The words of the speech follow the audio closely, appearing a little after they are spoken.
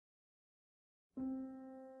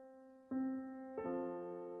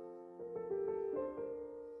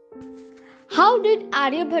How did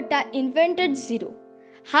Aryabhatta invented zero?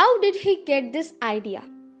 How did he get this idea?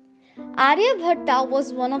 Aryabhatta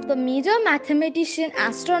was one of the major mathematician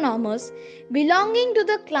astronomers belonging to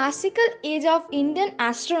the classical age of Indian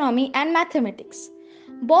astronomy and mathematics.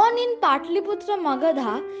 Born in Patliputra,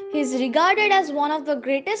 Magadha, he is regarded as one of the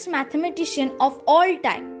greatest mathematicians of all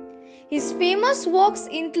time. His famous works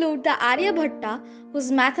include the Aryabhatta,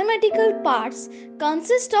 whose mathematical parts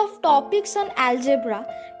consist of topics on algebra,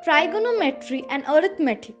 trigonometry, and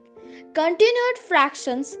arithmetic, continued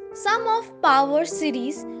fractions, sum of power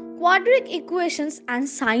series, quadratic equations, and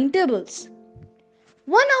sine tables.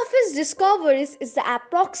 One of his discoveries is the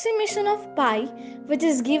approximation of pi, which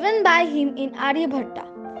is given by him in Aryabhatta.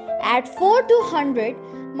 Add 4 to 100,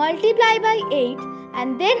 multiply by 8,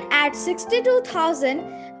 and then add 62,000.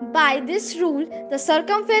 By this rule, the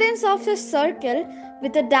circumference of a circle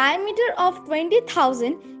with a diameter of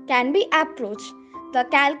 20,000 can be approached. The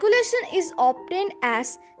calculation is obtained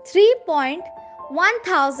as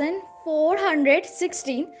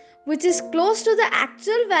 3.1416, which is close to the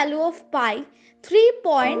actual value of pi,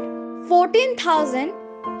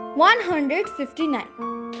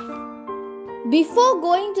 3.14159. Before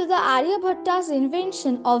going to the Aryabhatta's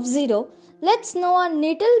invention of zero, let's know a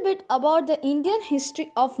little bit about the Indian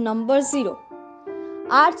history of number zero.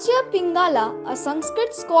 Arya Pingala, a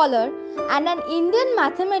Sanskrit scholar and an Indian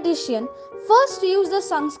mathematician, first used the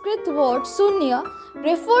Sanskrit word sunya,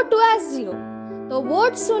 referred to as zero. The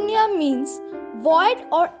word sunya means void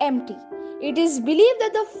or empty. It is believed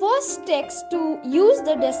that the first text to use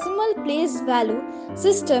the decimal place value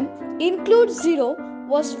system include zero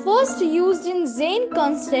was first used in Jain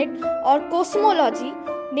concept or cosmology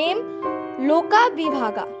named Loka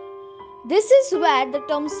Vibhaga. This is where the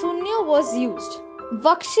term sunya was used.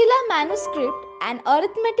 Vakshila manuscript, an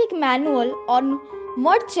arithmetic manual on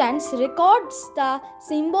merchants, records the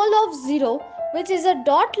symbol of zero, which is a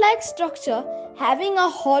dot-like structure having a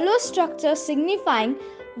hollow structure signifying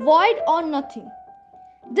void or nothing.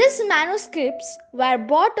 These manuscripts were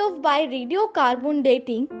brought off by radiocarbon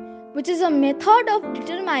dating, which is a method of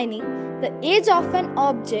determining the age of an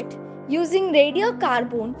object using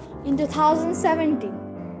radiocarbon in 2017.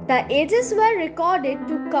 The ages were recorded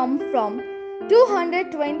to come from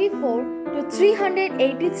 224 to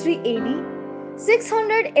 383 AD,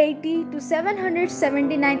 680 to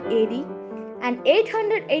 779 AD, and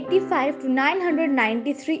 885 to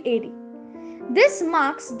 993 AD. This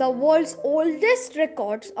marks the world's oldest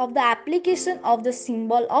records of the application of the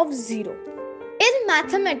symbol of zero. In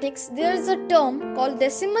mathematics, there is a term called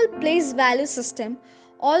decimal place value system,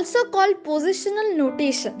 also called positional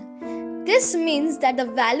notation. This means that the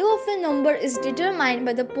value of a number is determined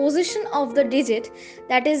by the position of the digit,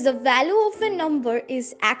 that is, the value of a number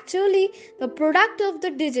is actually the product of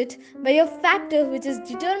the digit by a factor which is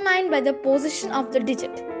determined by the position of the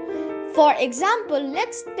digit. For example,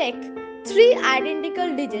 let's take three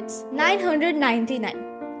identical digits 999.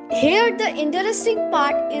 Here the interesting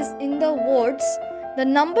part is in the words. The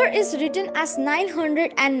number is written as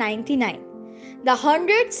 999. The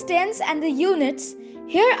hundreds, tens and the units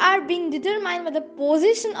here are being determined by the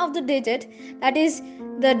position of the digit, that is,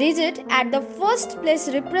 the digit at the first place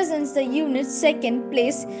represents the units, second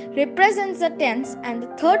place represents the tens, and the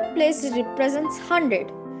third place represents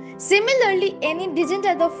 100. Similarly, any digit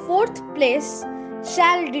at the fourth place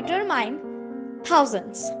shall determine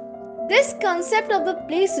thousands. This concept of the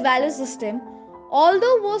place value system,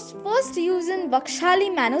 although was first used in Vakshali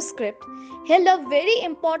manuscript, held a very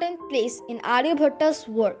important place in Aryabhatta's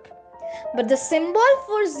work. But the symbol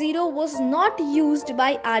for zero was not used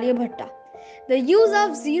by Aryabhatta. The use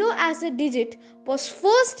of zero as a digit was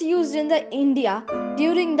first used in the India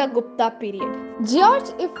during the Gupta period.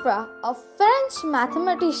 Georges Ifra, a French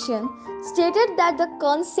mathematician, stated that the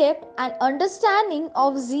concept and understanding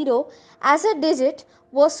of zero as a digit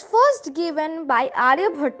was first given by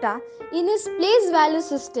Aryabhatta in his place value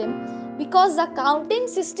system because the counting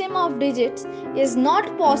system of digits is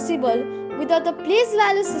not possible without the place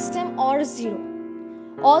value system or zero.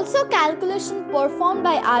 Also, calculation performed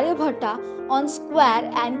by Aryabhatta on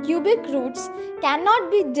square and cubic roots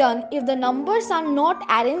cannot be done if the numbers are not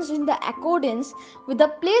arranged in the accordance with the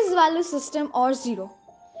place value system or zero.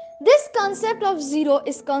 This concept of zero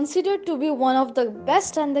is considered to be one of the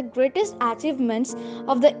best and the greatest achievements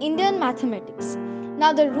of the Indian mathematics.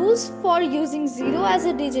 Now, the rules for using zero as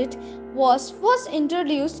a digit was first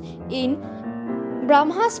introduced in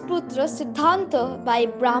Brahma's Putra Siddhanta by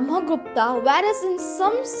Brahmagupta, whereas in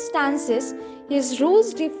some stances his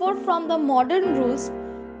rules differ from the modern rules,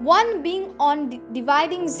 one being on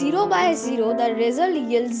dividing 0 by 0, the result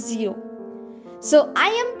yields 0. So I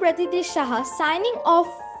am Pratiti Shah signing off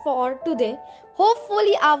for today.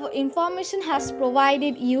 Hopefully, our information has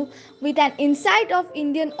provided you with an insight of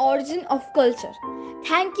Indian origin of culture.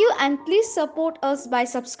 Thank you and please support us by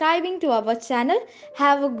subscribing to our channel.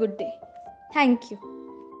 Have a good day. Thank you.